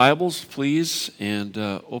Bibles, please, and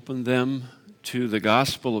open them to the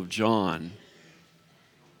Gospel of John.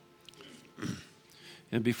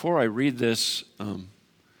 And before I read this,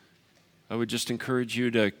 I would just encourage you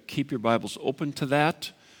to keep your Bibles open to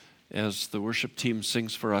that as the worship team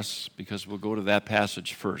sings for us, because we'll go to that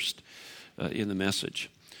passage first in the message.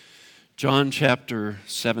 John chapter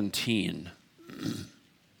 17.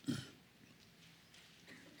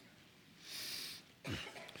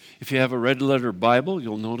 If you have a red letter Bible,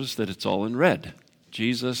 you'll notice that it's all in red.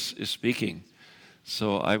 Jesus is speaking.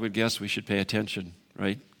 So I would guess we should pay attention,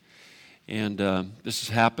 right? And this is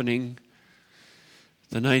happening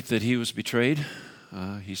the night that he was betrayed.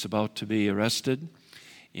 He's about to be arrested,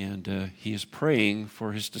 and he is praying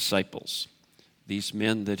for his disciples, these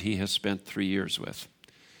men that he has spent 3 years with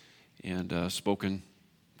and spoken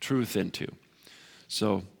truth into.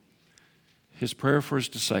 So his prayer for his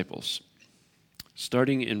disciples,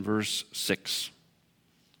 starting in verse 6.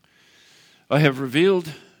 I have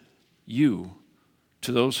revealed you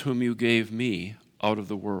to those whom you gave me out of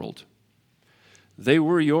the world. They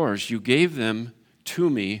were yours. You gave them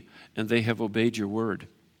to me, and they have obeyed your word.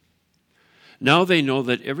 Now they know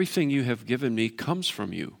that everything you have given me comes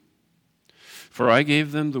from you. For I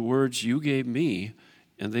gave them the words you gave me,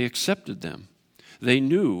 and they accepted them. They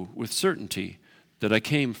knew with certainty that I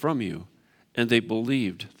came from you, and they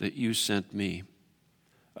believed that you sent me.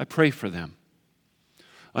 I pray for them.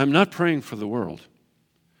 I am not praying for the world,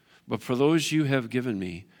 but for those you have given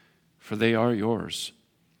me, for they are yours.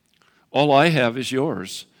 All I have is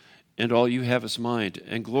yours, and all you have is mine,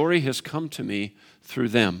 and glory has come to me through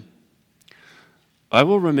them. I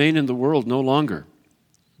will remain in the world no longer,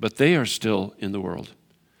 but they are still in the world,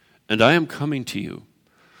 and I am coming to you.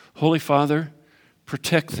 Holy Father,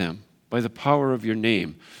 protect them by the power of your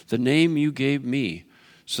name, the name you gave me,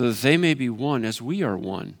 so that they may be one as we are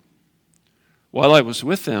one. While I was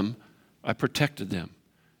with them, I protected them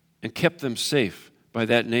and kept them safe by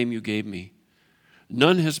that name you gave me.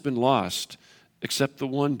 None has been lost except the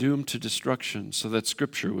one doomed to destruction, so that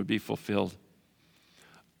Scripture would be fulfilled.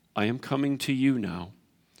 I am coming to you now,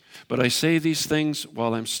 but I say these things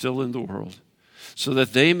while I'm still in the world, so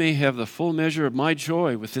that they may have the full measure of my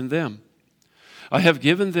joy within them. I have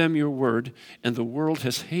given them your word, and the world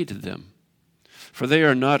has hated them. For they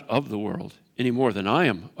are not of the world, any more than I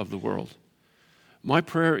am of the world. My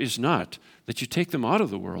prayer is not that you take them out of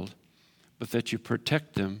the world, but that you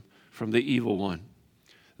protect them from the evil one.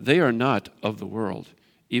 They are not of the world,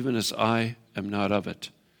 even as I am not of it.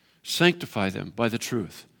 Sanctify them by the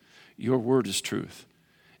truth. Your word is truth.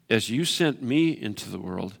 As you sent me into the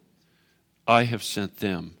world, I have sent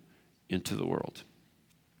them into the world.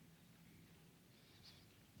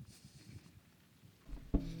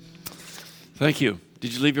 Thank you.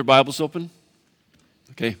 Did you leave your Bibles open?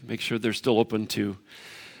 Okay, make sure they're still open to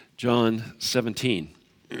John 17.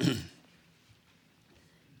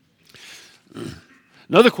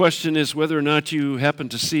 Another question is whether or not you happen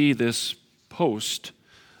to see this post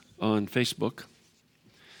on Facebook.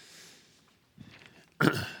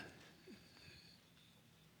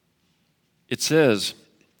 It says,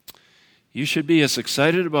 you should be as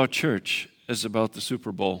excited about church as about the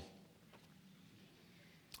Super Bowl.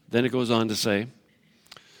 Then it goes on to say,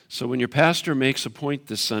 so when your pastor makes a point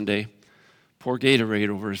this Sunday, pour Gatorade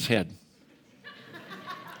over his head.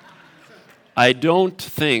 I don't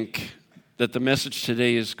think that the message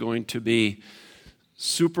today is going to be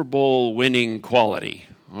Super Bowl winning quality,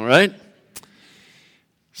 all right?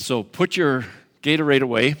 So put your Gatorade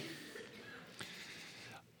away.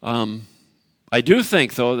 I do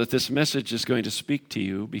think, though, that this message is going to speak to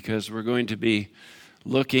you because we're going to be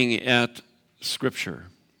looking at Scripture.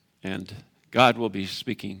 And God will be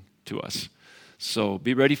speaking to us. So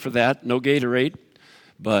be ready for that. No Gatorade,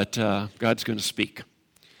 but God's going to speak.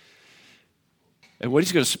 And what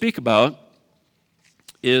he's going to speak about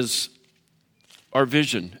is our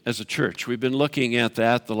vision as a church. We've been looking at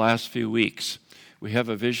that the last few weeks. We have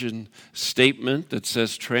a vision statement that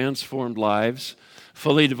says transformed lives,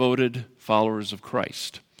 fully devoted followers of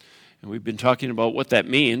Christ. And we've been talking about what that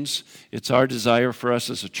means. It's our desire for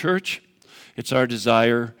us as a church. It's our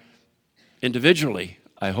desire individually,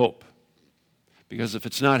 I hope. Because if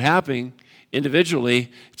it's not happening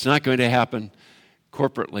individually, it's not going to happen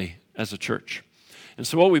corporately as a church. And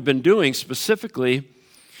so what we've been doing specifically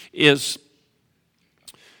is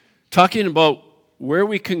talking about where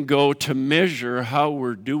we can go to measure how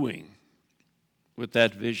we're doing with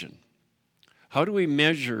that vision. How do we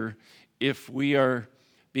measure if we are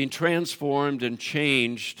being transformed and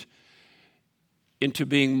changed into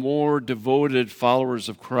being more devoted followers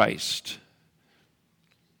of Christ?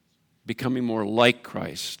 Becoming more like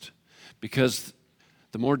Christ. Because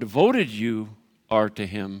The more devoted you are to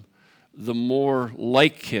Him, the more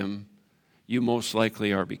like Him you most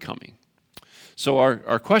likely are becoming. So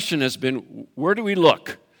our question has been, where do we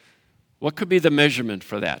look? What could be the measurement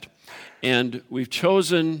for that? And we've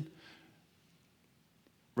chosen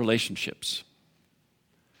relationships.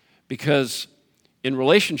 Because in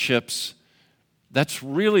relationships, that's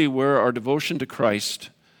really where our devotion to Christ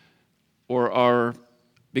or our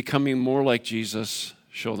becoming more like Jesus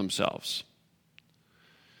show themselves.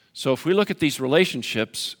 So if we look at these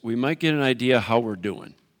relationships, we might get an idea how we're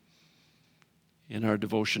doing in our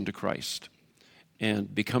devotion to Christ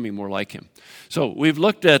and becoming more like Him. So we've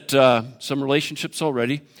looked at some relationships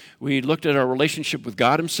already. We looked at our relationship with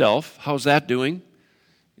God Himself. How's that doing?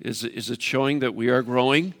 Is it showing that we are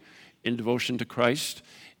growing in devotion to Christ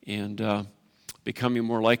and becoming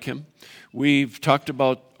more like Him? We've talked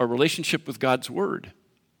about our relationship with God's Word.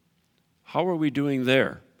 How are we doing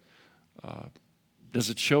there? Does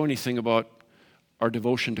it show anything about our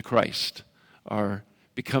devotion to Christ, our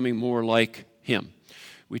becoming more like Him?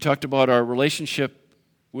 We talked about our relationship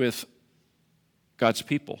with God's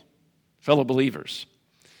people, fellow believers.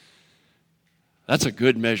 That's a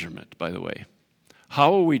good measurement, by the way.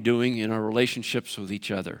 How are we doing in our relationships with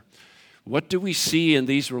each other? What do we see in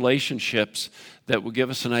these relationships that will give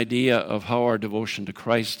us an idea of how our devotion to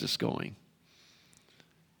Christ is going?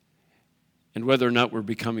 And whether or not we're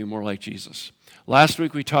becoming more like Jesus. Last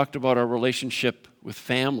week we talked about our relationship with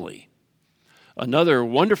family. Another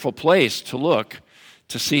wonderful place to look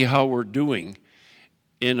to see how we're doing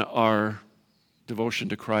in our devotion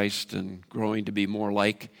to Christ and growing to be more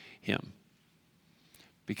like Him.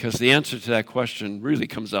 Because the answer to that question really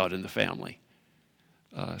comes out in the family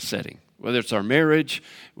setting. Whether it's our marriage,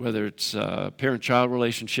 whether it's parent-child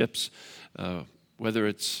relationships, whether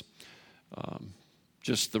it's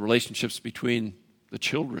just the relationships between the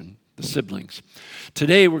children, the siblings.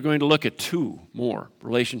 Today we're going to look at two more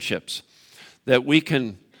relationships that we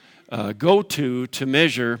can go to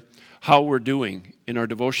measure how we're doing in our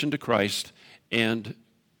devotion to Christ and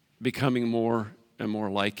becoming more and more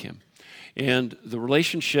like Him. And the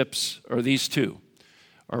relationships are these two.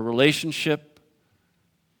 Our relationship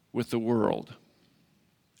with the world.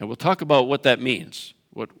 And we'll talk about what that means,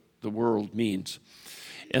 what the world means.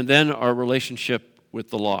 And then our relationship with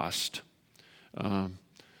the lost. The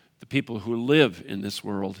people who live in this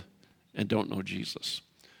world and don't know Jesus.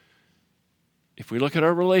 If we look at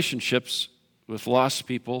our relationships with lost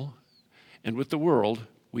people and with the world,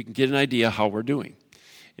 we can get an idea how we're doing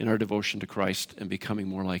in our devotion to Christ and becoming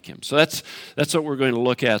more like Him. So that's what we're going to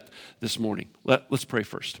look at this morning. Let's pray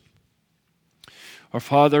first. Our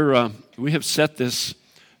Father, we have set this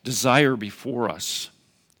desire before us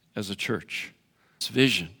as a church, this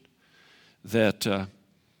vision that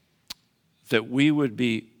we would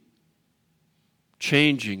be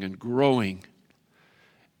changing and growing,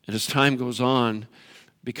 and as time goes on,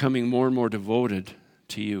 becoming more and more devoted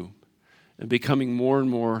to You and becoming more and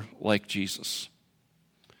more like Jesus.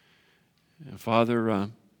 And Father,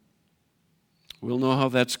 we'll know how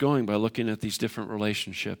that's going by looking at these different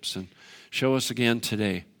relationships, and show us again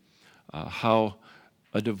today how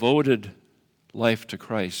a devoted life to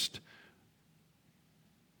Christ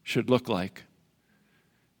should look like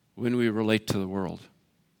when we relate to the world,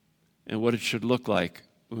 and what it should look like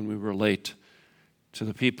when we relate to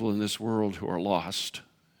the people in this world who are lost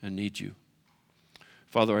and need You.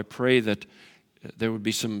 Father, I pray that there would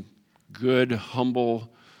be some good,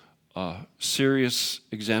 humble, serious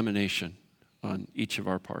examination on each of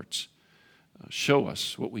our parts. Show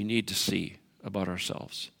us what we need to see about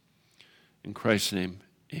ourselves. In Christ's name,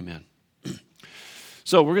 amen.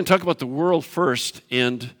 So we're going to talk about the world first,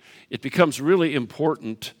 and it becomes really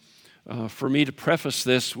important for me to preface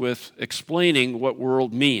this with explaining what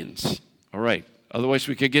world means. All right, otherwise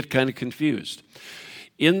we could get kind of confused.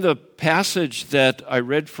 In the passage that I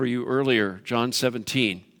read for you earlier, John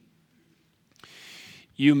 17,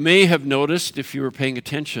 you may have noticed, if you were paying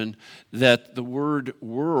attention, that the word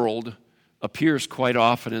world appears quite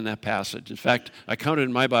often in that passage. In fact, I counted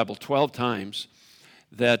in my Bible 12 times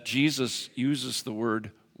that Jesus uses the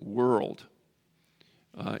word world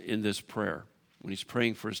in this prayer when He's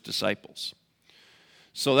praying for His disciples.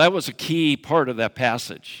 So that was a key part of that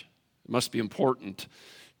passage. It must be important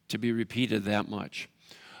to be repeated that much.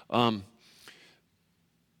 When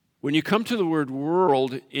you come to the word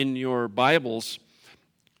world in your Bibles,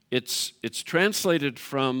 it's translated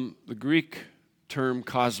from the Greek term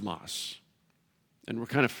cosmos. And we're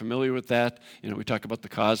kind of familiar with that. You know, we talk about the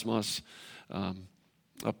cosmos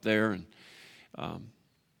up there. And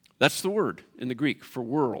that's the word in the Greek for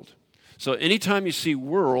world. So anytime you see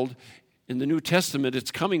world in the New Testament,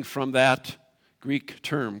 it's coming from that Greek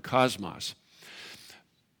term, cosmos.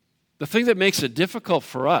 The thing that makes it difficult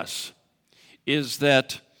for us is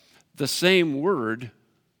that the same word,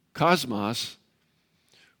 cosmos,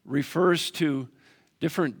 refers to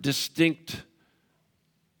different distinct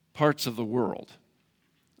parts of the world.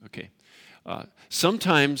 Okay.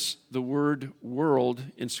 Sometimes the word world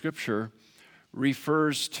in Scripture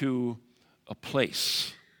refers to a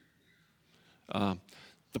place.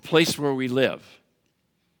 The place where we live.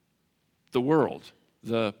 The world.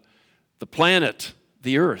 The planet.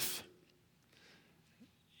 The earth.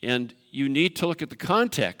 And you need to look at the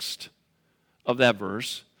context of that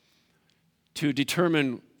verse to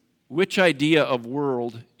determine which idea of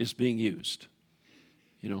world is being used.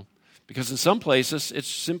 Because in some places it's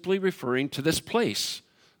simply referring to this place,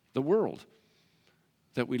 the world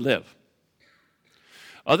that we live.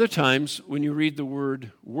 Other times when you read the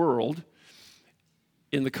word world,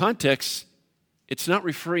 in the context, it's not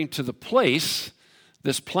referring to the place,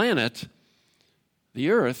 this planet, the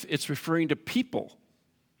earth, it's referring to people.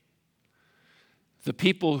 The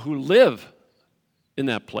people who live in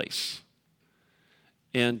that place.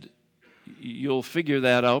 And you'll figure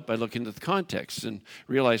that out by looking at the context and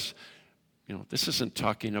realize, this isn't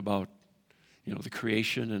talking about, the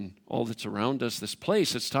creation and all that's around us, this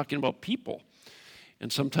place. It's talking about people.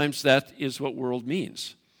 And sometimes that is what world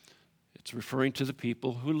means. It's referring to the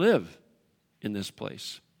people who live in this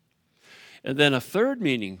place. And then a third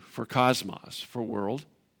meaning for cosmos, for world,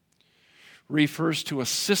 refers to a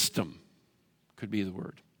system, could be the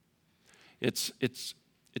word. It's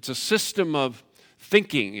a system of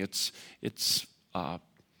thinking. It's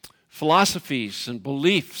philosophies and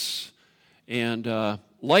beliefs and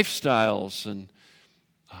lifestyles and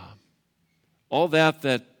all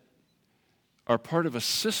that are part of a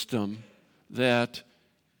system that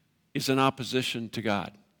is in opposition to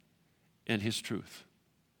God and His truth.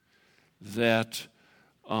 That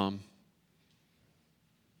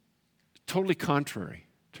totally contrary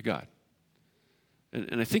to God.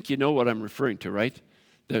 And I think you know what I'm referring to, right?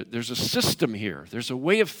 There's a system here. There's a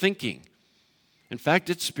way of thinking. In fact,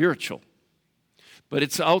 it's spiritual. But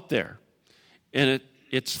it's out there. And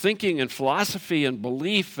its thinking and philosophy and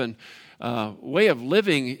belief and way of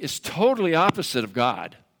living is totally opposite of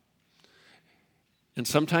God. And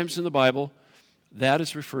sometimes in the Bible, that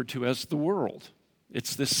is referred to as the world.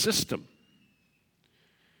 It's this system.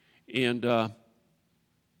 And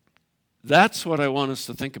that's what I want us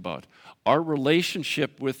to think about. Our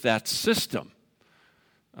relationship with that system.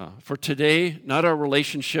 For today, not our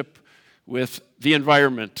relationship with the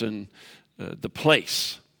environment and the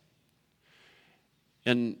place.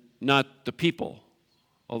 And not the people.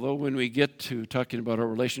 Although when we get to talking about our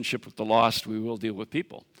relationship with the lost, we will deal with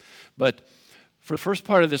people. But for the first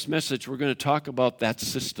part of this message, we're going to talk about that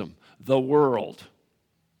system, the world.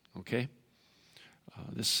 Okay?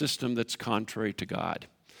 This system that's contrary to God.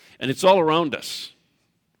 And it's all around us.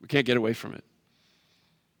 We can't get away from it.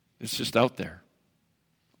 It's just out there,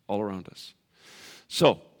 all around us.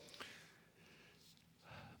 So,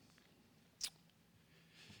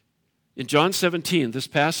 in John 17, this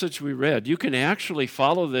passage we read, you can actually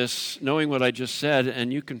follow this knowing what I just said,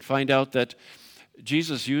 and you can find out that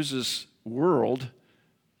Jesus uses world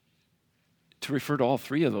to refer to all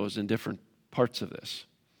three of those in different parts of this.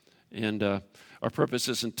 And our purpose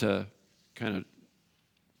isn't to kind of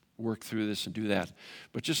work through this and do that.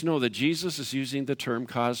 But just know that Jesus is using the term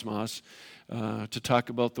cosmos to talk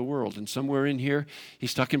about the world. And somewhere in here,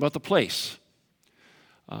 he's talking about the place.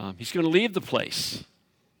 He's going to leave the place.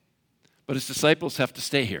 But his disciples have to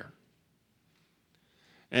stay here.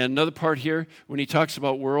 And another part here, when he talks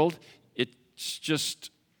about world, it's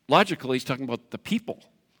just logically he's talking about the people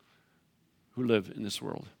who live in this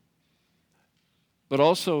world. But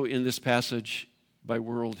also in this passage, by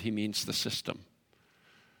world, he means the system.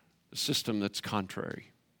 The system that's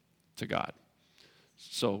contrary to God.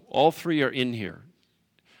 So all three are in here.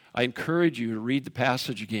 I encourage you to read the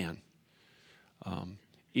passage again,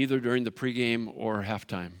 either during the pregame or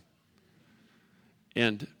halftime.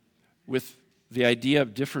 And with the idea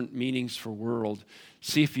of different meanings for world,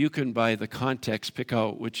 see if you can, by the context, pick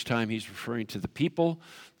out which time he's referring to the people,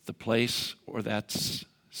 the place, or that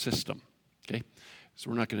system. Okay? So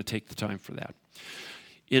we're not going to take the time for that.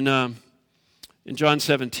 In John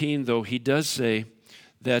 17, though, he does say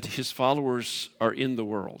that his followers are in the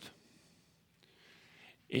world.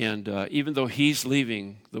 And even though he's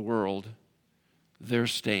leaving the world, they're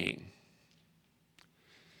staying.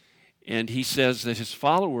 And he says that his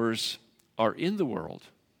followers are in the world.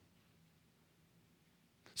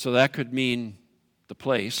 So that could mean the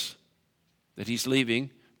place that he's leaving,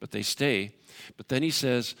 but they stay. But then he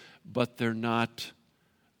says, but they're not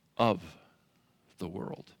of the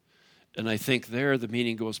world. And I think there the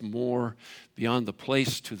meaning goes more beyond the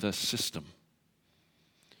place to the system.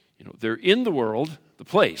 You know, they're in the world, the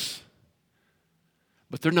place,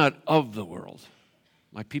 but they're not of the world.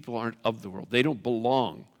 My people aren't of the world. They don't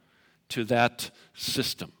belong to that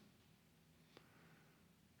system.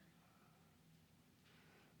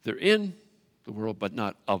 They're in the world, but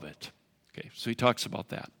not of it. Okay, so he talks about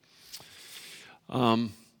that.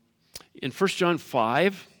 In 1 John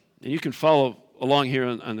 5, and you can follow along here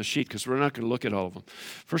on the sheet because we're not going to look at all of them.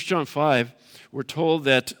 1 John 5, we're told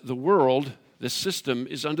that the world, this system,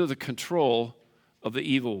 is under the control of the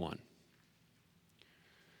evil one.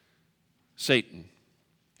 Satan.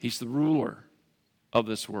 He's the ruler of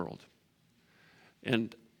this world.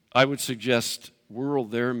 And I would suggest world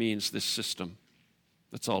there means this system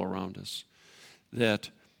that's all around us. That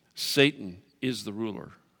Satan is the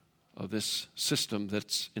ruler of this system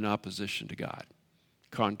that's in opposition to God,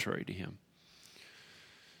 contrary to him.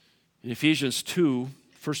 In Ephesians 2,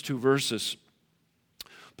 first two verses,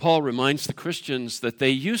 Paul reminds the Christians that they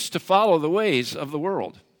used to follow the ways of the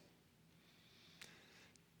world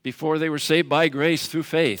before they were saved by grace through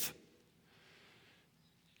faith.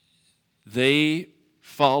 They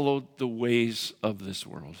followed the ways of this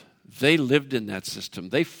world. They lived in that system.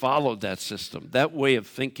 They followed that system, that way of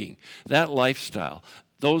thinking, that lifestyle,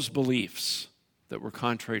 those beliefs that were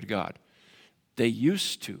contrary to God. They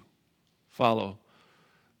used to follow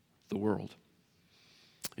the world.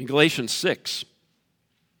 In Galatians 6,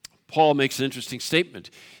 Paul makes an interesting statement.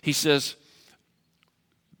 He says,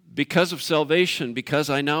 because of salvation, because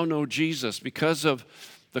I now know Jesus, because of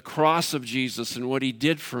the cross of Jesus and what he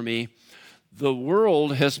did for me, the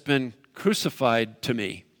world has been crucified to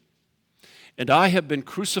me. And I have been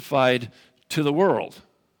crucified to the world.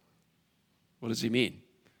 What does he mean?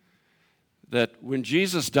 That when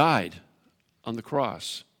Jesus died on the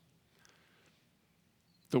cross,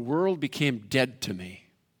 the world became dead to me.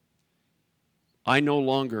 I no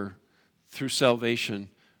longer, through salvation,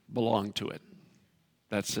 belong to it,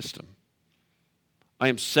 that system. I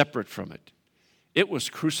am separate from it. It was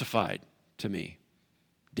crucified to me,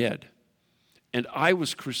 dead. And I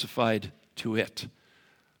was crucified to it.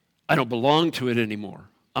 I don't belong to it anymore.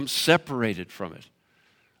 I'm separated from it.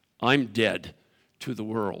 I'm dead to the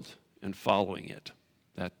world and following it,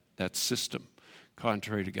 that system,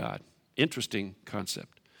 contrary to God. Interesting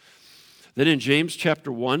concept. Then in James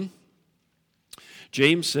chapter 1,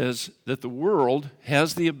 James says that the world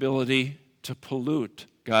has the ability to pollute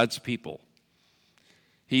God's people.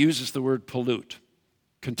 He uses the word pollute,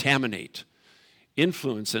 contaminate,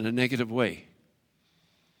 influence in a negative way.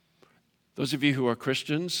 Those of you who are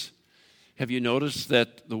Christians, have you noticed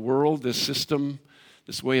that the world, this system,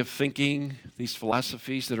 this way of thinking, these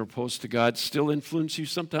philosophies that are opposed to God still influence you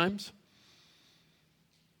sometimes?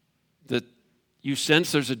 That you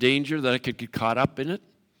sense there's a danger that I could get caught up in it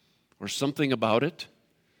or something about it,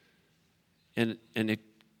 and it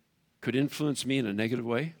could influence me in a negative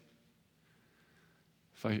way?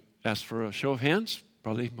 If I asked for a show of hands,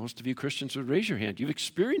 probably most of you Christians would raise your hand. You've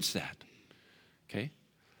experienced that, okay?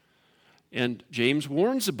 And James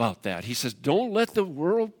warns about that. He says, don't let the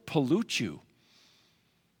world pollute you.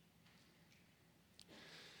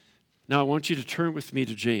 Now, I want you to turn with me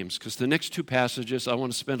to James, because the next two passages I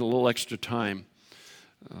want to spend a little extra time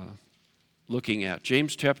looking at.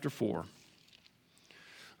 James chapter 4.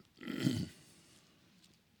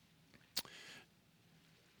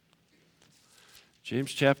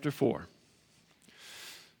 James chapter 4.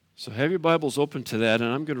 So have your Bibles open to that, and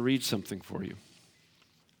I'm going to read something for you.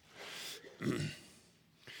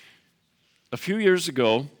 A few years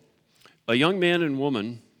ago, a young man and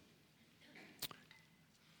woman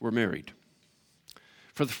were married.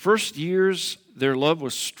 For the first years, their love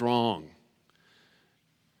was strong,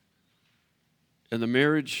 and the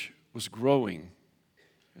marriage was growing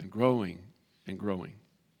and growing and growing.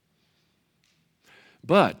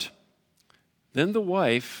 But then the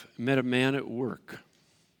wife met a man at work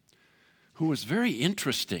who was very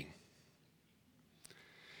interesting.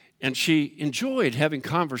 And she enjoyed having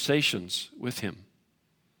conversations with him.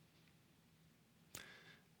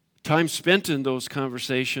 Time spent in those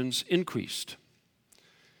conversations increased.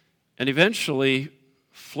 And eventually,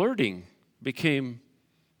 flirting became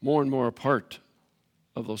more and more a part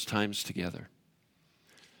of those times together.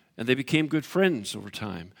 And they became good friends over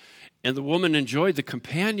time. And the woman enjoyed the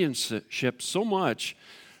companionship so much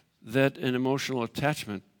that an emotional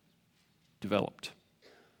attachment developed.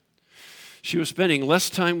 She was spending less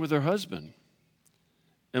time with her husband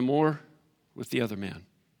and more with the other man.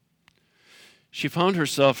 She found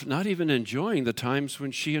herself not even enjoying the times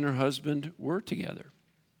when she and her husband were together.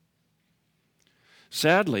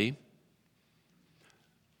 Sadly,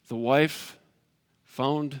 the wife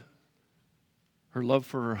found her love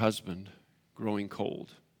for her husband growing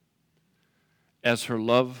cold as her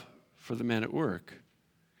love for the man at work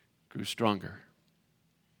grew stronger.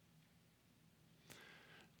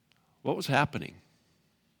 What was happening?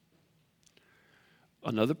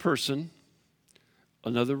 Another person,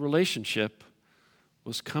 another relationship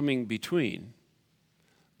was coming between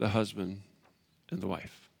the husband and the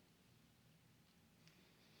wife.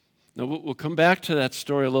 Now, we'll come back to that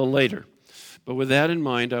story a little later. But with that in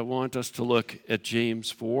mind, I want us to look at James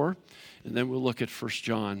 4, and then we'll look at 1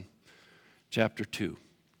 John chapter 2.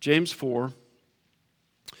 James 4,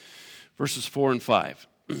 verses 4 and 5.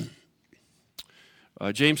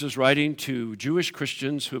 James is writing to Jewish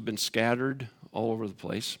Christians who have been scattered all over the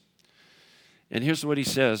place. And here's what he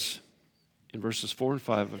says in verses 4 and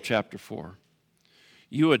 5 of chapter 4.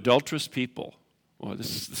 You adulterous people. Well,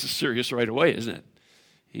 this is serious right away, isn't it?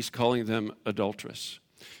 He's calling them adulterous.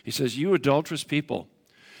 He says, you adulterous people,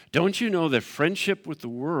 don't you know that friendship with the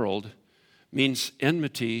world means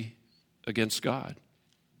enmity against God?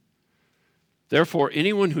 Therefore,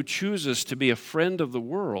 anyone who chooses to be a friend of the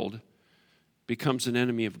world becomes an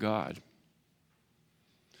enemy of God.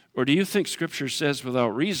 Or do you think Scripture says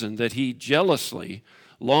without reason that he jealously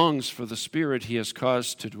longs for the Spirit he has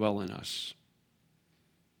caused to dwell in us?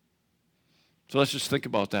 So let's just think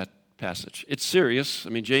about that passage. It's serious. I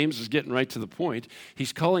mean, James is getting right to the point.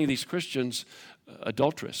 He's calling these Christians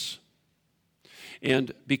adulterous.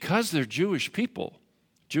 And because they're Jewish people,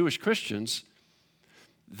 Jewish Christians,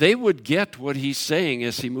 they would get what he's saying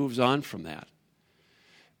as he moves on from that.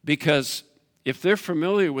 Because if they're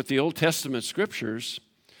familiar with the Old Testament scriptures,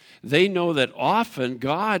 they know that often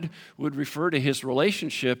God would refer to his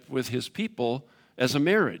relationship with his people as a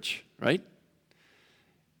marriage, right?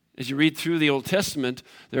 As you read through the Old Testament,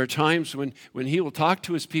 there are times when he will talk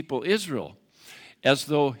to his people Israel as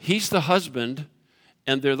though he's the husband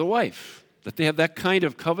and they're the wife, that they have that kind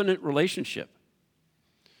of covenant relationship.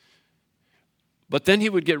 But then he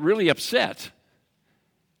would get really upset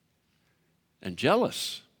and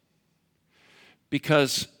jealous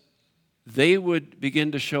because they would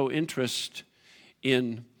begin to show interest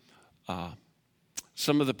in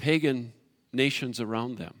some of the pagan nations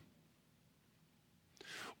around them.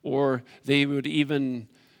 Or they would even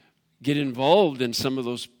get involved in some of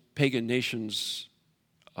those pagan nations'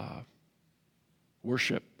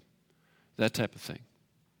 worship, that type of thing.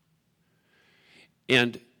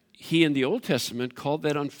 And he in the Old Testament called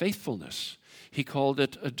that unfaithfulness. He called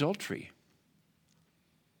it adultery.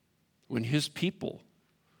 When his people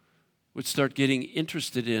would start getting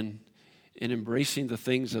interested in embracing the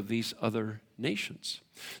things of these other nations.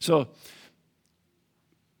 So,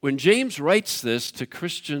 when James writes this to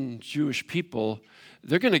Christian Jewish people,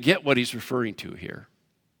 they're going to get what he's referring to here.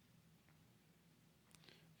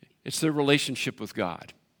 It's their relationship with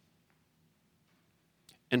God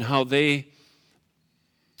and how they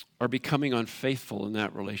are becoming unfaithful in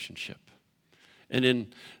that relationship. And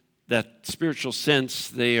in that spiritual sense,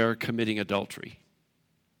 they are committing adultery.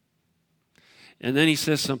 And then he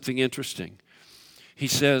says something interesting. He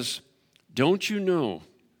says, don't you know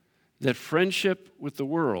that friendship with the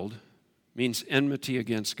world means enmity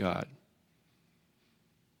against God?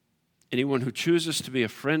 Anyone who chooses to be a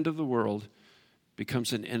friend of the world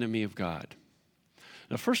becomes an enemy of God.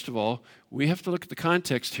 Now, first of all, we have to look at the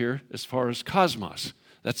context here as far as cosmos.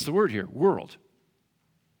 That's the word here, world.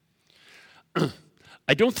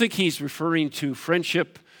 I don't think he's referring to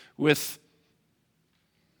friendship with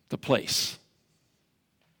the place.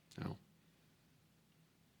 No.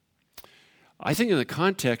 I think in the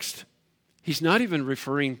context, he's not even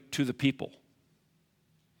referring to the people.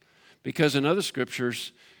 Because in other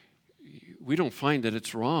scriptures, we don't find that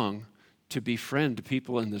it's wrong to befriend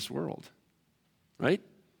people in this world. Right?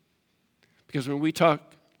 Because when we talk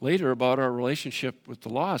later about our relationship with the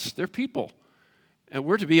lost, they're people. And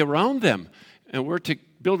we're to be around them. And we're to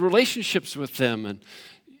build relationships with them. And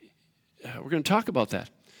we're going to talk about that.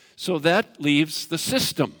 So that leaves the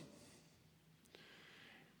system.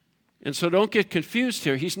 And so don't get confused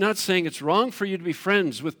here. He's not saying it's wrong for you to be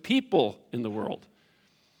friends with people in the world.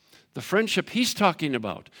 The friendship he's talking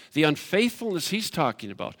about, the unfaithfulness he's talking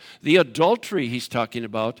about, the adultery he's talking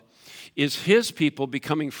about, is his people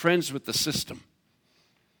becoming friends with the system,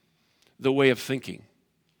 the way of thinking,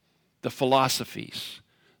 the philosophies,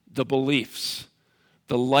 the beliefs,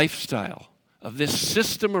 the lifestyle of this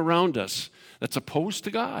system around us that's opposed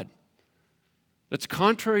to God, that's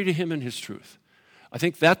contrary to him and his truth. I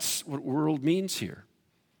think that's what world means here.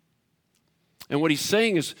 And what he's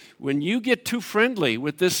saying is, when you get too friendly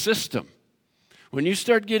with this system, when you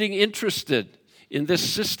start getting interested in this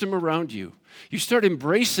system around you, you start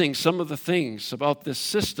embracing some of the things about this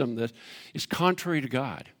system that is contrary to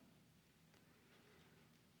God,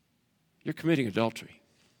 you're committing adultery.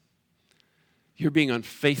 You're being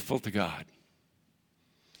unfaithful to God.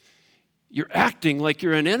 You're acting like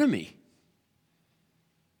you're an enemy.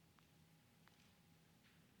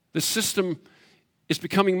 The system is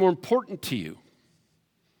becoming more important to you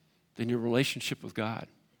than your relationship with God.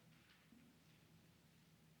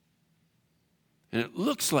 And it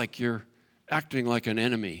looks like you're acting like an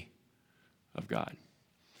enemy of God.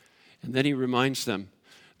 And then he reminds them,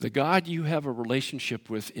 the God you have a relationship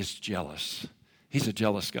with is jealous. He's a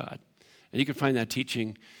jealous God. And you can find that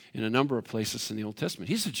teaching in a number of places in the Old Testament.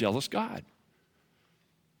 He's a jealous God.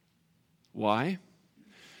 Why?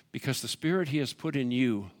 Because the Spirit he has put in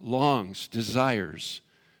you longs, desires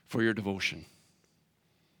for your devotion.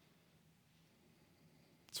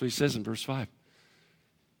 That's what he says in verse 5.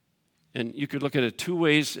 And you could look at it two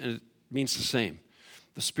ways, and it means the same.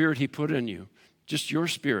 The Spirit he put in you, just your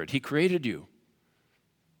spirit. He created you.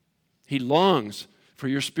 He longs for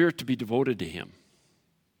your spirit to be devoted to him.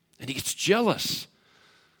 And he gets jealous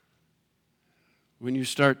when you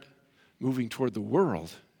start moving toward the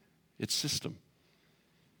world, its system.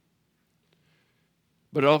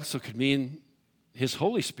 But it also could mean his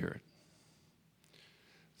Holy Spirit.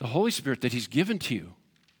 The Holy Spirit that he's given to you,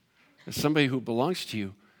 as somebody who belongs to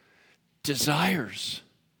you, desires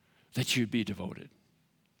that you be devoted.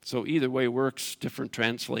 So either way works. Different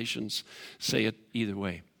translations say it either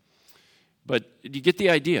way. But you get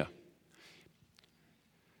the idea.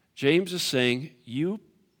 James is saying you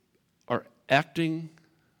are acting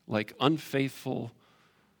like unfaithful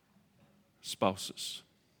spouses.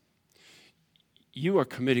 You are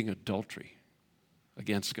committing adultery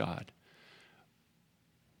against God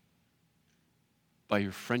by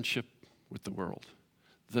your friendship with the world,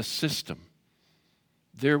 the system,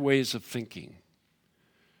 their ways of thinking,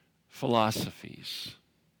 philosophies,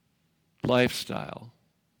 lifestyle,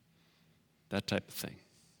 that type of thing.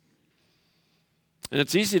 And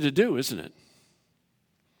it's easy to do, isn't it?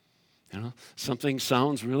 You know, something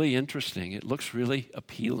sounds really interesting. It looks really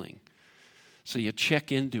appealing. So you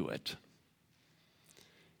check into it.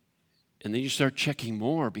 And then you start checking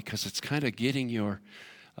more because it's kind of getting your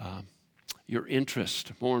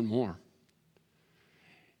interest more and more.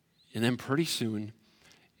 And then pretty soon,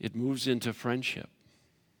 it moves into friendship.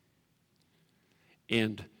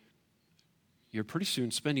 And you're pretty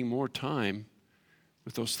soon spending more time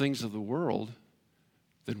with those things of the world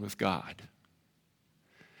than with God.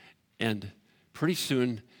 And pretty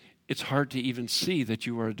soon, it's hard to even see that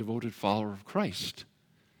you are a devoted follower of Christ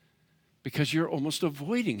because you're almost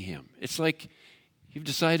avoiding him. It's like you've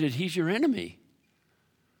decided he's your enemy.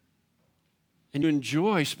 And you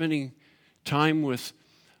enjoy spending time with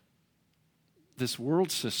this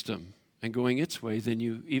world system and going its way than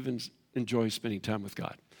you even enjoy spending time with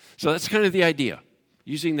God. So that's kind of the idea,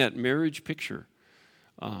 using that marriage picture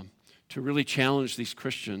to really challenge these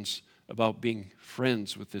Christians about being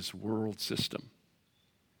friends with this world system.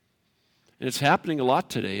 And it's happening a lot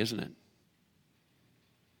today, isn't it?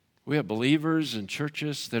 We have believers and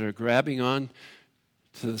churches that are grabbing on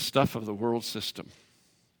to the stuff of the world system.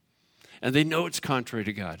 And they know it's contrary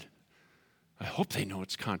to God. I hope they know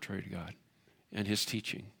it's contrary to God and his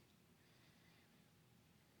teaching.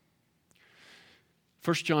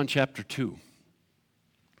 1 John chapter 2.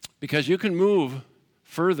 Because you can move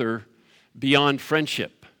further beyond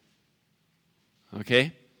friendship.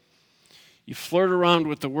 Okay? You flirt around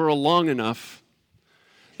with the world long enough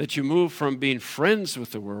that you move from being friends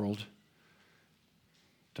with the world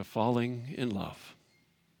to falling in love.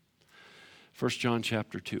 1 John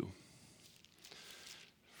chapter 2.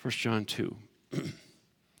 1 John 2.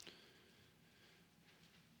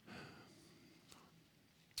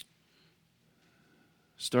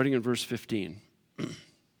 Starting in verse 15.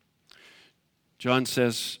 John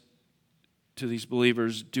says to these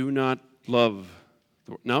believers, do not love.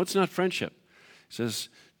 Now it's not friendship. He says,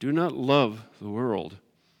 do not love the world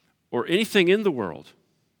or anything in the world.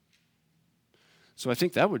 So I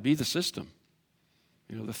think that would be the system.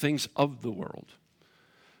 You know, the things of the world.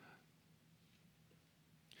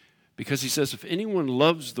 Because he says, if anyone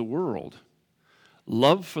loves the world,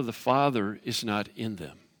 love for the Father is not in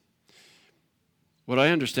them. What I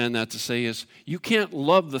understand that to say is, you can't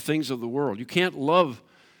love the things of the world. You can't love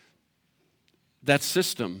that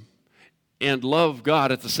system and love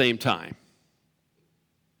God at the same time.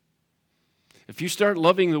 If you start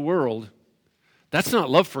loving the world, that's not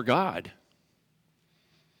love for God.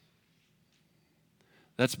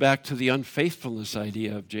 That's back to the unfaithfulness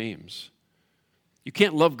idea of James. You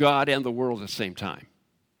can't love God and the world at the same time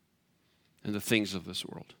and the things of this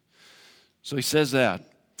world. So he says that.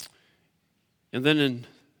 And then in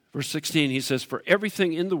verse 16, he says, for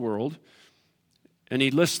everything in the world, and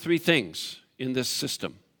he lists three things in this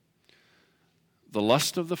system. The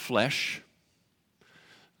lust of the flesh,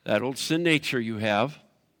 that old sin nature you have.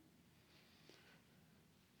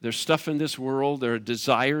 There's stuff in this world, there are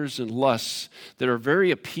desires and lusts that are very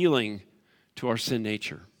appealing to our sin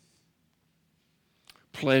nature.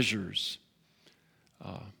 Pleasures,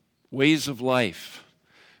 ways of life,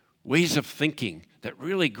 ways of thinking that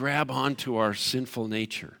really grab onto our sinful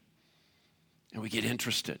nature. And we get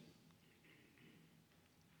interested.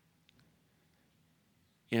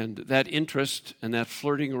 And that interest and that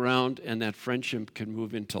flirting around and that friendship can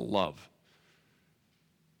move into love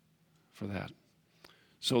for that.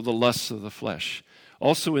 So the lusts of the flesh.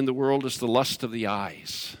 Also in the world is the lust of the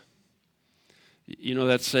eyes. You know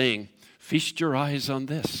that saying, feast your eyes on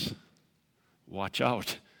this. Watch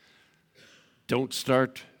out. Don't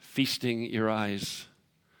start feasting your eyes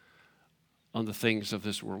on the things of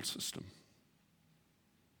this world system.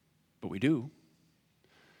 But we do.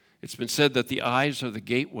 It's been said that the eyes are the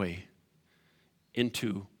gateway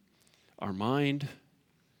into our mind,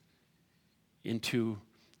 into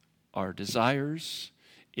our desires,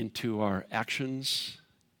 into our actions,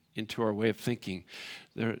 into our way of thinking.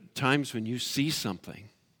 There are times when you see something,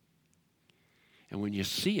 and when you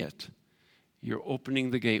see it, you're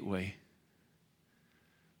opening the gateway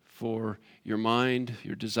for your mind,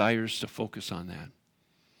 your desires to focus on that.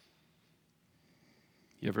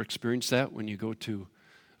 You ever experience that when you go to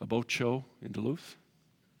a boat show in Duluth?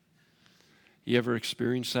 You ever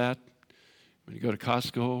experience that when you go to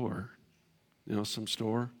Costco or, some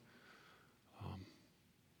store?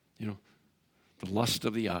 The lust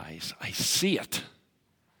of the eyes. I see it.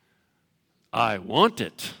 I want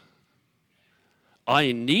it.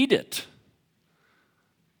 I need it.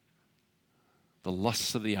 The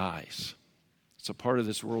lusts of the eyes. It's a part of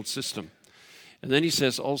this world system. And then he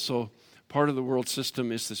says also, part of the world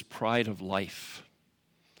system is this pride of life.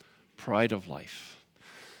 Pride of life.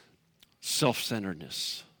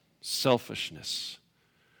 Self-centeredness. Selfishness.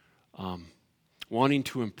 Wanting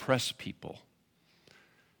to impress people.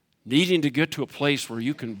 Needing to get to a place where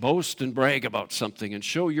you can boast and brag about something and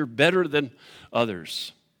show you're better than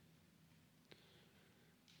others.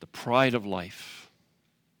 The pride of life.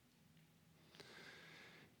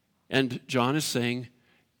 And John is saying,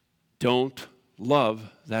 don't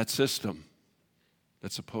love that system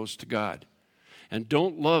that's opposed to God. And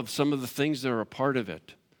don't love some of the things that are a part of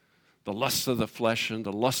it. The lust of the flesh and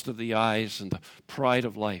the lust of the eyes and the pride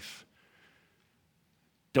of life.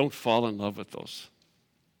 Don't fall in love with those.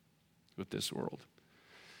 With this world.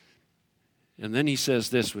 And then he says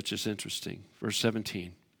this, which is interesting. Verse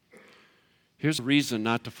 17. Here's a reason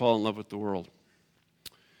not to fall in love with the world.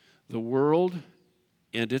 The world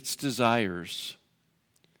and its desires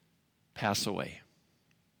pass away.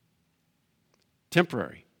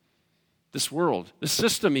 Temporary. This world, this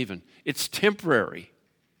system even, it's temporary.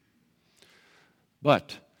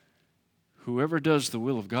 But whoever does the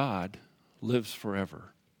will of God lives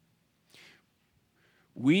forever.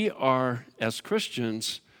 We are, as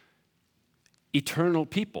Christians, eternal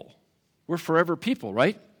people. We're forever people,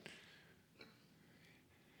 right?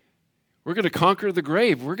 We're going to conquer the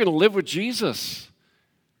grave. We're going to live with Jesus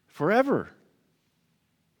forever.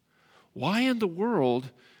 Why in the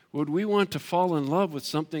world would we want to fall in love with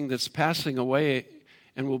something that's passing away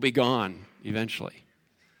and will be gone eventually?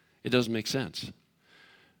 It doesn't make sense.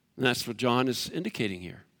 And that's what John is indicating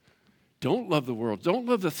here. Don't love the world. Don't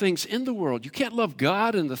love the things in the world. You can't love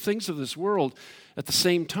God and the things of this world at the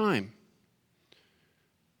same time.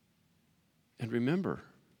 And remember,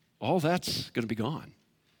 all that's going to be gone.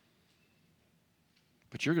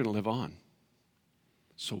 But you're going to live on.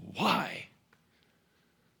 So why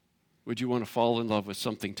would you want to fall in love with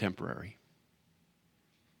something temporary?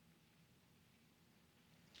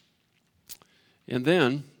 And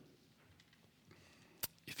then,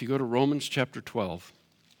 if you go to Romans chapter 12,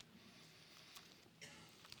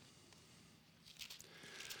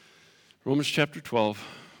 Romans chapter 12,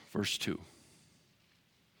 verse 2.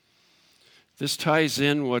 This ties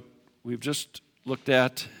in what we've just looked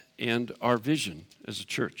at and our vision as a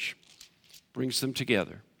church. Brings them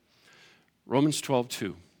together. Romans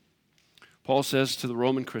 12:2. Paul says to the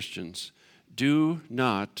Roman Christians, do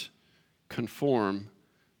not conform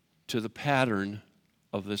to the pattern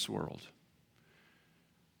of this world.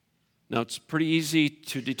 Now, it's pretty easy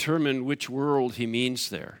to determine which world he means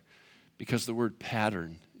there because the word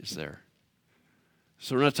pattern is there.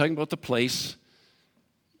 So we're not talking about the place,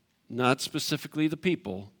 not specifically the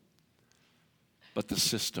people, but the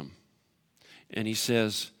system. And he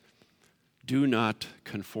says, do not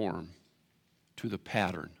conform to the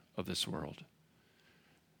pattern of this world.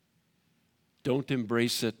 Don't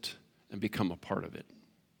embrace it and become a part of it.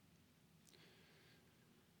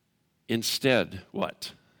 Instead,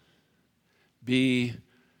 what? Be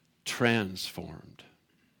transformed.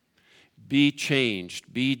 Be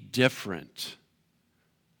changed. Be different.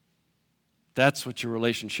 That's what your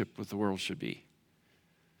relationship with the world should be.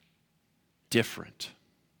 Different.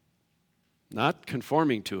 Not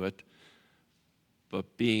conforming to it,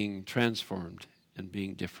 but being transformed and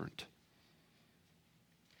being different.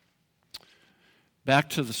 Back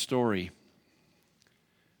to the story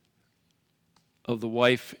of the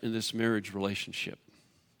wife in this marriage relationship.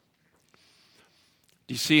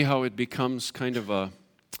 Do you see how it becomes kind of a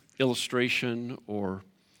illustration or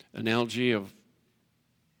analogy of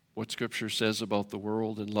what Scripture says about the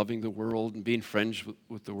world and loving the world and being friends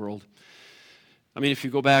with the world? I mean, if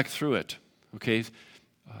you go back through it, okay,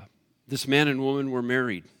 this man and woman were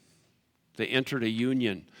married. They entered a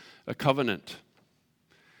union, a covenant.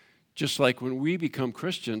 Just like when we become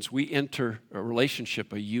Christians, we enter a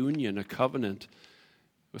relationship, a union, a covenant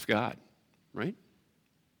with God, right?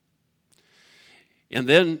 And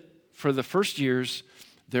then for the first years,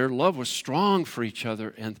 their love was strong for each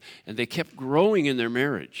other, and they kept growing in their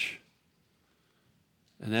marriage.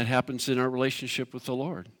 And that happens in our relationship with the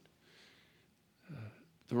Lord.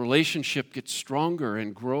 The relationship gets stronger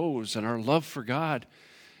and grows, and our love for God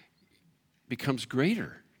becomes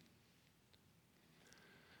greater.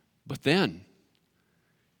 But then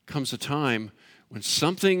comes a time when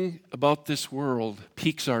something about this world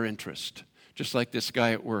piques our interest, just like this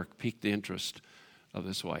guy at work piqued the interest of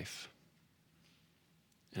his wife.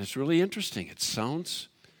 And it's really interesting. It sounds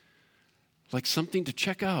like something to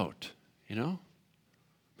check out, you know?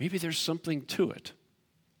 Maybe there's something to it.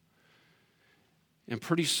 And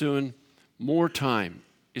pretty soon, more time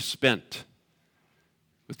is spent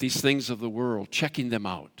with these things of the world, checking them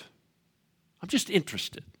out. I'm just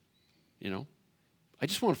interested, you know? I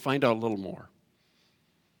just want to find out a little more.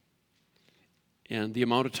 And the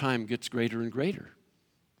amount of time gets greater and greater,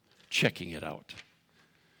 checking it out.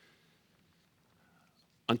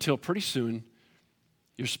 Until pretty soon,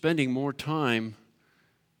 you're spending more time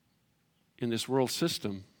in this world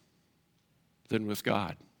system than with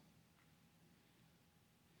God.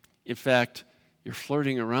 In fact, you're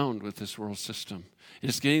flirting around with this world system. And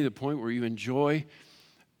it's getting to the point where you enjoy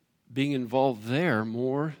being involved there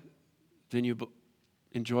more than you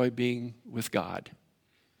enjoy being with God.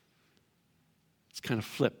 It's kind of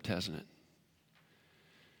flipped, hasn't it?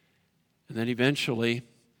 And then eventually,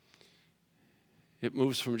 it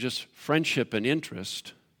moves from just friendship and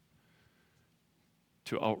interest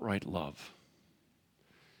to outright love.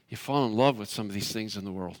 You fall in love with some of these things in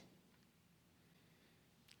the world,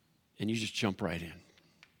 and you just jump right in.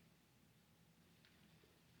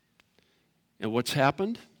 And what's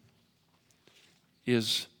happened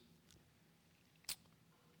is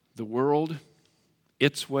the world,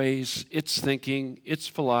 its ways, its thinking, its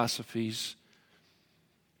philosophies,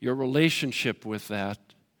 your relationship with that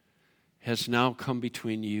has now come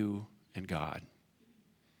between you and God.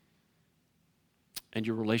 And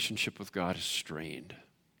your relationship with God is strained.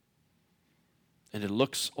 And it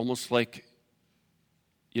looks almost like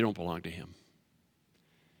you don't belong to Him.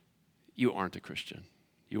 You aren't a Christian.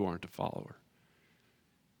 You aren't a follower.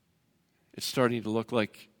 It's starting to look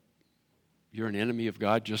like you're an enemy of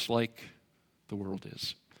God, just like the world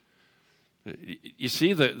is. You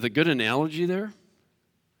see the good analogy there?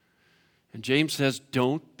 And James says,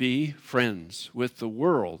 don't be friends with the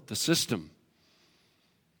world, the system.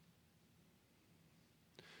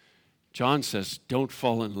 John says, don't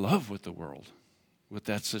fall in love with the world, with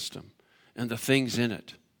that system, and the things in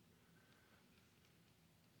it.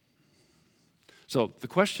 So the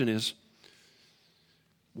question is,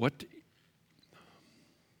 what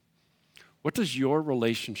does your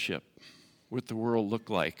relationship with the world look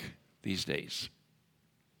like these days?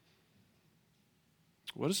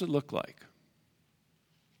 What does it look like?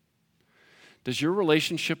 Does your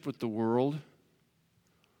relationship with the world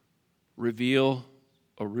reveal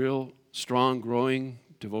a real strong, growing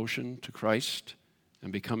devotion to Christ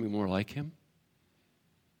and becoming more like Him?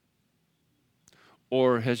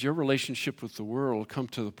 Or has your relationship with the world come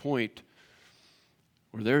to the point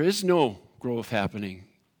where there is no growth happening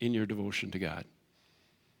in your devotion to God?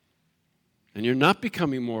 And you're not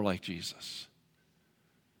becoming more like Jesus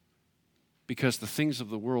because the things of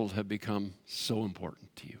the world have become so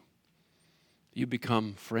important to you. You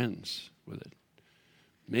become friends with it,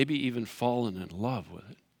 maybe even fallen in love with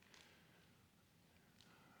it.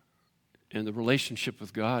 And the relationship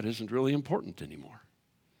with God isn't really important anymore.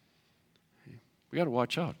 We got to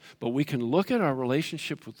watch out. But we can look at our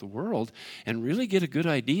relationship with the world and really get a good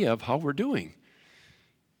idea of how we're doing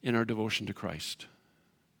in our devotion to Christ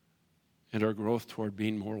and our growth toward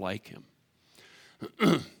being more like Him.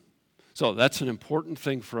 So that's an important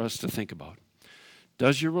thing for us to think about.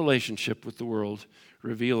 Does your relationship with the world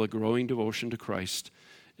reveal a growing devotion to Christ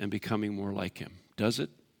and becoming more like Him? Does it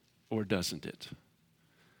or doesn't it?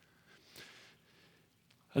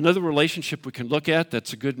 Another relationship we can look at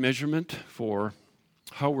that's a good measurement for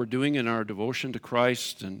how we're doing in our devotion to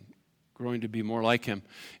Christ and growing to be more like Him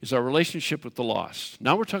is our relationship with the lost.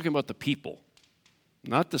 Now we're talking about the people,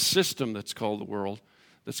 not the system that's called the world,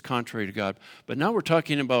 that's contrary to God. But now we're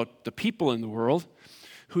talking about the people in the world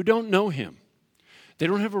who don't know Him. They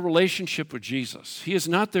don't have a relationship with Jesus. He is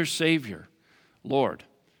not their Savior, Lord.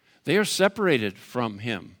 They are separated from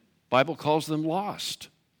Him. The Bible calls them lost.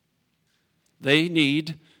 They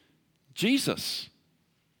need Jesus.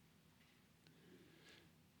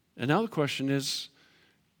 And now the question is,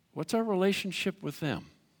 what's our relationship with them?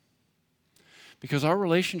 Because our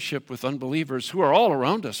relationship with unbelievers, who are all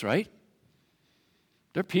around us, right?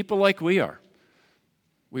 They're people like we are.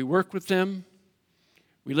 We work with them.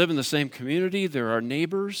 We live in the same community. They're our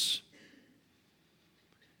neighbors.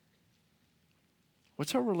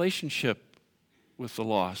 What's our relationship with the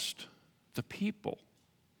lost, the people,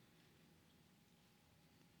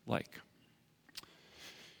 like?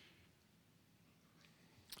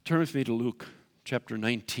 Turn with me to Luke chapter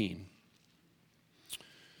 19.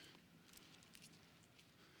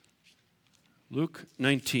 Luke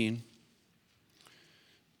 19.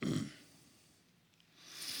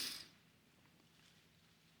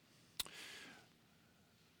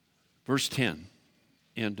 Verse 10.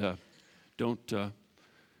 And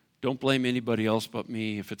don't blame anybody else but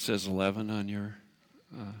me if it says 11 on your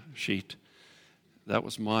sheet. That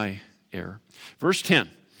was my error. Verse 10.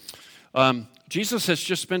 Jesus has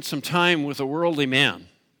just spent some time with a worldly man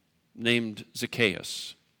named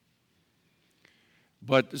Zacchaeus.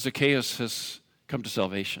 But Zacchaeus has come to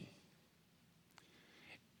salvation.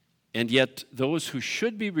 And yet those who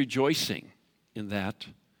should be rejoicing in that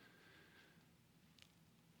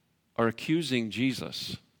are accusing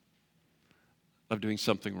Jesus of doing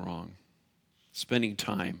something wrong, spending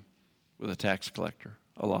time with a tax collector,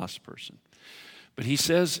 a lost person. But he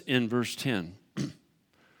says in verse 10,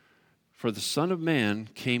 "For the Son of Man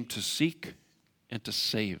came to seek and to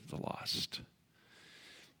save the lost."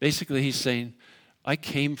 Basically, he's saying, I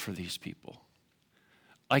came for these people.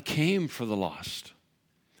 I came for the lost.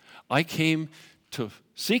 I came to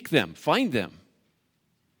seek them, find them,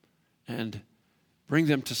 and bring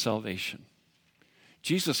them to salvation.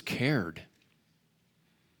 Jesus cared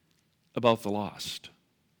about the lost.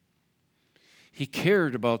 He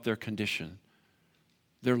cared about their condition,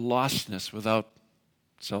 their lostness without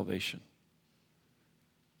salvation.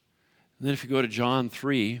 And then if you go to John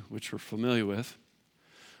 3, which we're familiar with,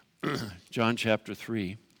 John chapter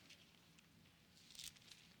 3.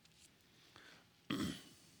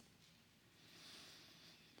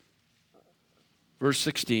 Verse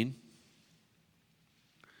 16.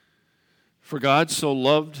 For God so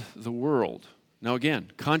loved the world. Now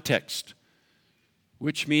again, context.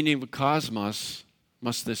 Which meaning of cosmos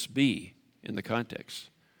must this be in the context?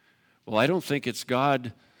 Well, I don't think it's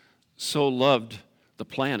God so loved the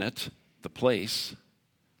planet, the place,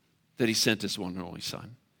 that He sent His one and only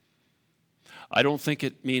Son. I don't think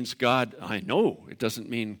it means God, I know it doesn't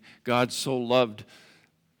mean God so loved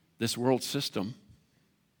this world system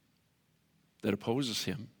that opposes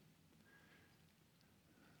Him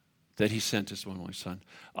that He sent His one and only Son.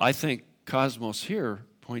 I think cosmos here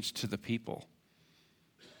points to the people.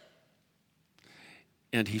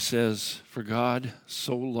 And he says, for God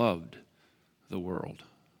so loved the world,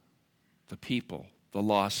 the people, the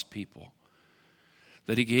lost people,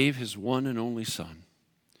 that He gave His one and only Son,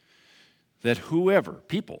 that whoever,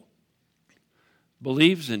 people,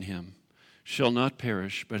 believes in Him shall not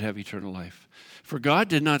perish but have eternal life. For God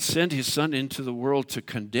did not send His Son into the world to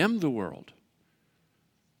condemn the world.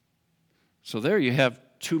 So there you have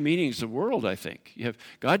two meanings of world, I think. You have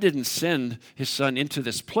God didn't send His Son into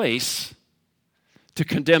this place to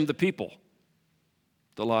condemn the people,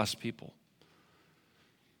 the lost people,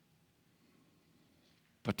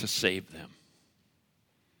 but to save them.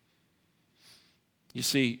 You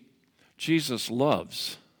see, Jesus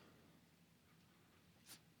loves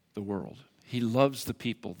the world. He loves the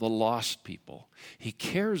people, the lost people. He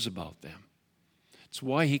cares about them. It's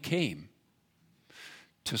why He came,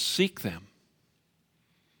 to seek them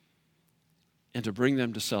and to bring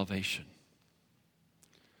them to salvation.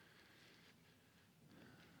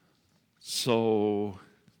 So,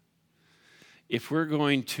 if we're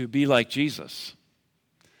going to be like Jesus,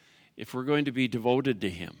 if we're going to be devoted to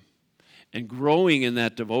Him and growing in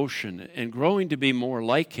that devotion and growing to be more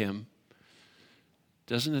like Him,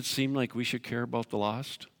 doesn't it seem like we should care about the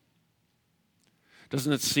lost?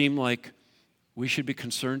 Doesn't it seem like we should be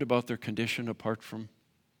concerned about their condition apart from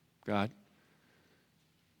God?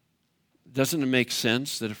 Doesn't it make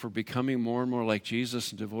sense that if we're becoming more and more like Jesus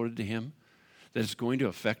and devoted to Him, that it's going to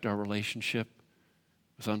affect our relationship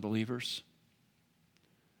with unbelievers,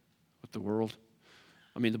 with the world?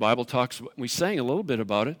 I mean, the Bible talks, we sang a little bit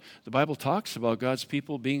about it, the Bible talks about God's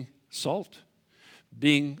people being salt,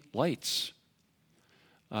 being lights.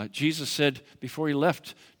 Jesus said before He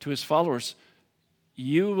left to His followers,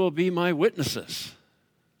 "You will be my witnesses."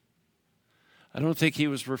 I don't think He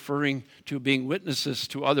was referring to being witnesses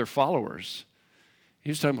to other followers. He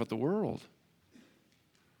was talking about the world,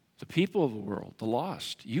 the people of the world, the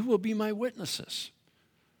lost. You will be my witnesses.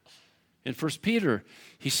 In 1 Peter,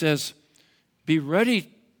 he says, be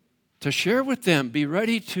ready to share with them. Be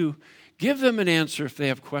ready to give them an answer if they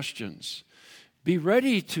have questions. Be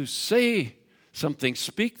ready to say something.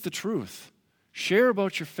 Speak the truth. Share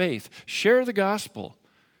about your faith. Share the gospel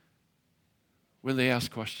when they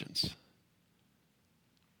ask questions.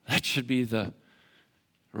 That should be the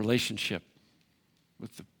relationship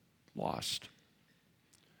with the lost.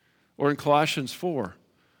 Or in Colossians 4,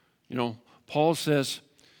 Paul says,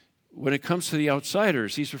 when it comes to the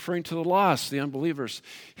outsiders, he's referring to the lost, the unbelievers.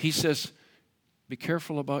 He says, be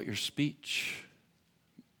careful about your speech.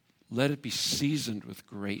 Let it be seasoned with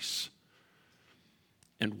grace.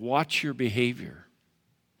 And watch your behavior.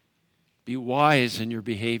 Be wise in your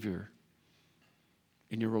behavior,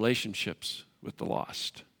 in your relationships with the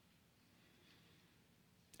lost.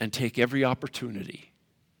 And take every opportunity.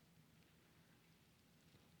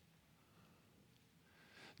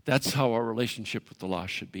 That's how our relationship with the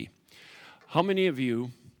lost should be. How many of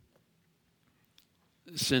you,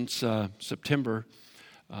 since September,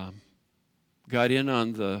 got in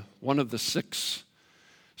on one of the 6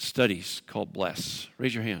 studies called Bless?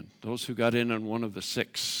 Raise your hand. Those who got in on one of the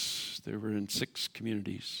 6. They were in 6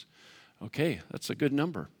 communities. Okay, that's a good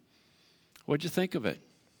number. What'd you think of it?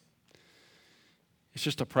 It's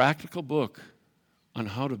just a practical book on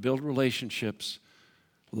how to build relationships,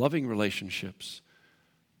 loving relationships,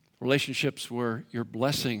 relationships where you're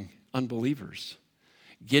blessing unbelievers,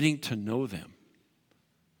 getting to know them,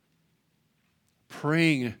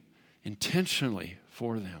 praying intentionally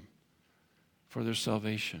for them, for their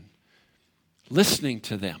salvation, listening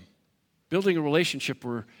to them, building a relationship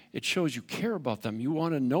where it shows you care about them, you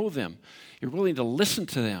want to know them, you're willing to listen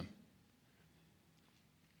to them,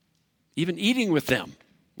 even eating with them,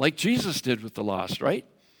 like Jesus did with the lost, right?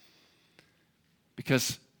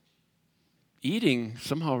 Because eating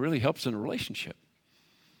somehow really helps in a relationship.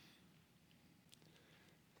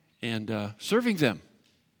 And serving them,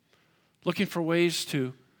 looking for ways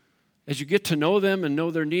to, as you get to know them and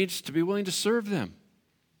know their needs, to be willing to serve them.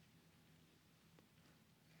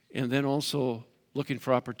 And then also looking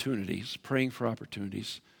for opportunities, praying for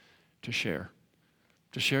opportunities to share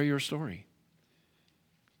your story,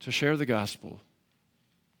 to share the gospel,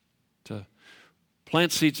 to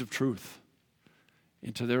plant seeds of truth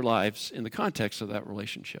into their lives in the context of that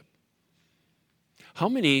relationship. How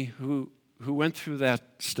many who went through that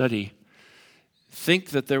study think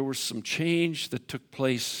that there was some change that took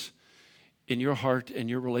place in your heart and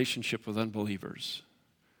your relationship with unbelievers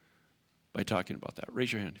by talking about that?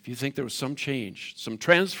 Raise your hand. If you think there was some change, some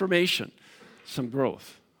transformation, some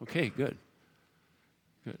growth. Okay, good.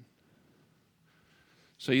 Good.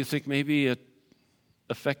 So you think maybe it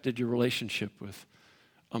affected your relationship with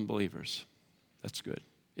unbelievers. That's good.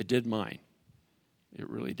 It did mine. It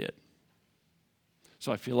really did.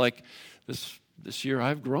 So I feel like this year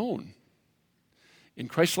I've grown in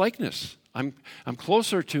Christ-likeness. I'm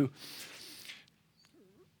closer to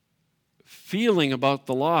feeling about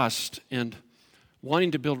the lost and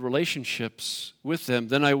wanting to build relationships with them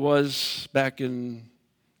than I was back in,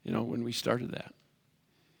 when we started that.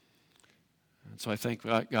 And so I thank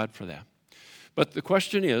God for that. But the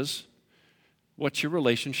question is, what's your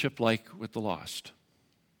relationship like with the lost,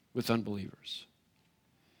 with unbelievers?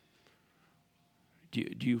 Do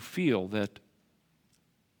you feel that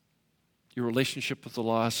your relationship with the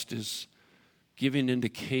lost is giving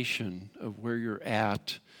indication of where you're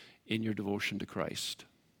at in your devotion to Christ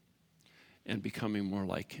and becoming more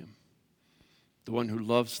like Him? The one who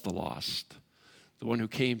loves the lost, the one who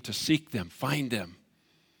came to seek them, find them,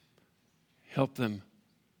 help them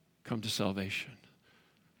come to salvation.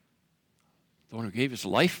 The one who gave His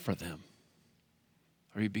life for them.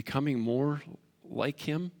 Are you becoming more like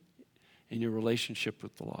Him in your relationship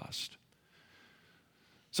with the lost?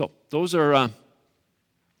 So those are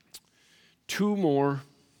two more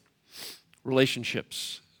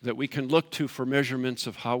relationships that we can look to for measurements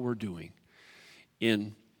of how we're doing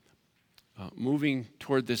in moving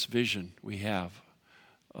toward this vision we have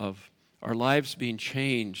of our lives being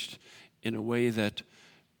changed in a way that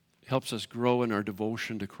helps us grow in our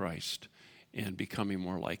devotion to Christ and becoming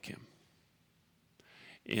more like Him.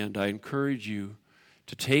 And I encourage you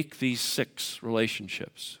to take these 6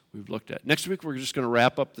 relationships we've looked at. Next week, we're just going to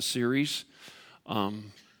wrap up the series,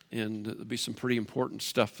 and there'll be some pretty important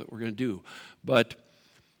stuff that we're going to do. But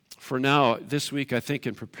for now, this week, I think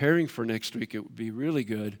in preparing for next week, it would be really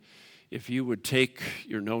good if you would take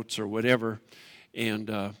your notes or whatever and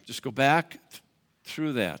just go back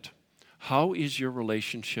through that. How is your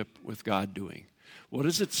relationship with God doing? What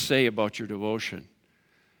does it say about your devotion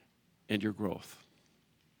and your growth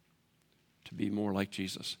to be more like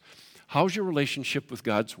Jesus? How's your relationship with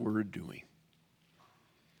God's Word doing?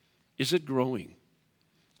 Is it growing?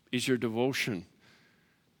 Is your devotion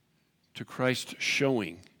to Christ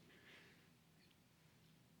showing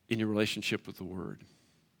in your relationship with the Word?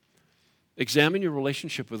 Examine your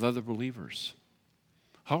relationship with other believers.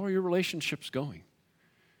 How are your relationships going?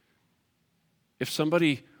 If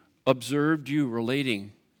somebody observed you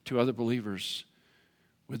relating to other believers,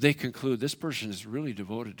 would they conclude this person is really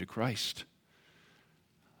devoted to Christ?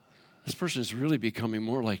 This person is really becoming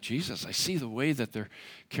more like Jesus. I see the way that they're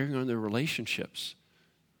carrying on their relationships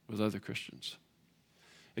with other Christians.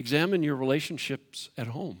 Examine your relationships at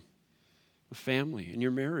home, with family, in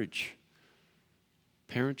your marriage,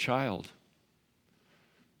 parent-child,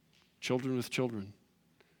 children with children.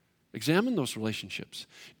 Examine those relationships.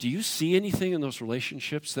 Do you see anything in those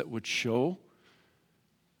relationships that would show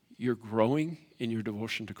you're growing in your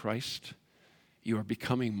devotion to Christ? You are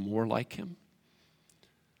becoming more like Him?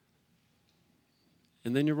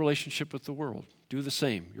 And then your relationship with the world. Do the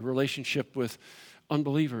same. Your relationship with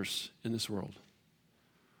unbelievers in this world.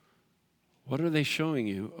 What are they showing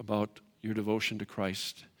you about your devotion to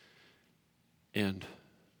Christ and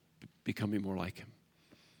becoming more like Him?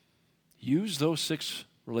 Use those 6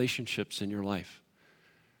 relationships in your life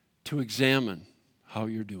to examine how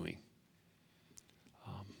you're doing.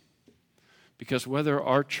 Because whether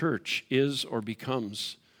our church is or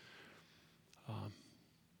becomes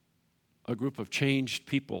a group of changed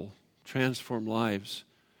people, transformed lives,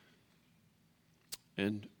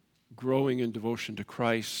 and growing in devotion to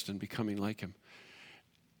Christ and becoming like Him,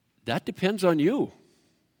 that depends on you.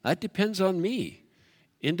 That depends on me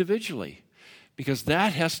individually. Because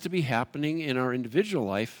that has to be happening in our individual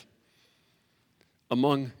life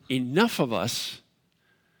among enough of us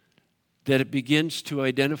that it begins to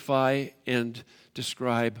identify and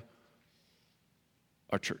describe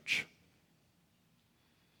our church.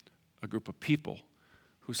 A group of people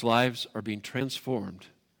whose lives are being transformed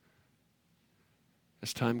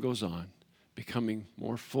as time goes on, becoming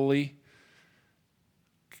more fully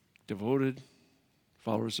devoted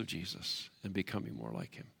followers of Jesus and becoming more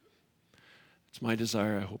like Him. It's my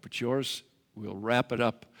desire. I hope it's yours. We'll wrap it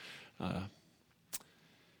up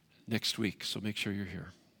next week, so make sure you're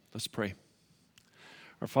here. Let's pray.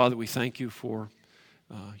 Our Father, we thank You for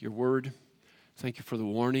Your Word. Thank You for the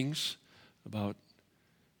warnings about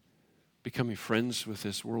becoming friends with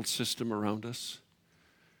this world system around us,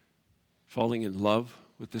 falling in love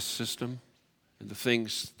with this system and the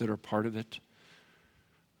things that are part of it.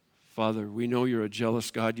 Father, we know You're a jealous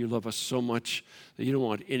God. You love us so much that You don't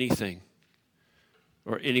want anything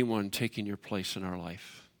or anyone taking Your place in our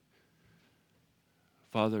life.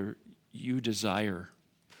 Father, You desire,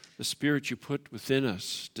 the Spirit You put within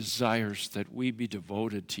us desires that we be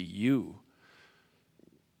devoted to You.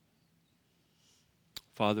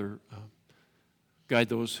 Father, guide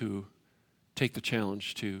those who take the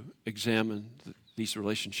challenge to examine these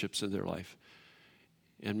relationships in their life.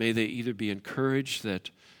 And may they either be encouraged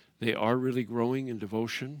that they are really growing in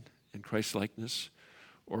devotion and Christ-likeness,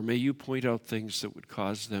 or may You point out things that would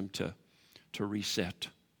cause them to reset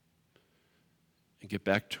and get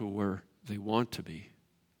back to where they want to be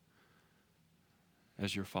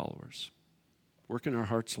as Your followers. Work in our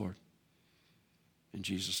hearts, Lord. In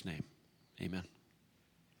Jesus' name, amen.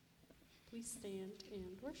 Please stand and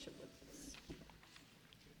worship with us.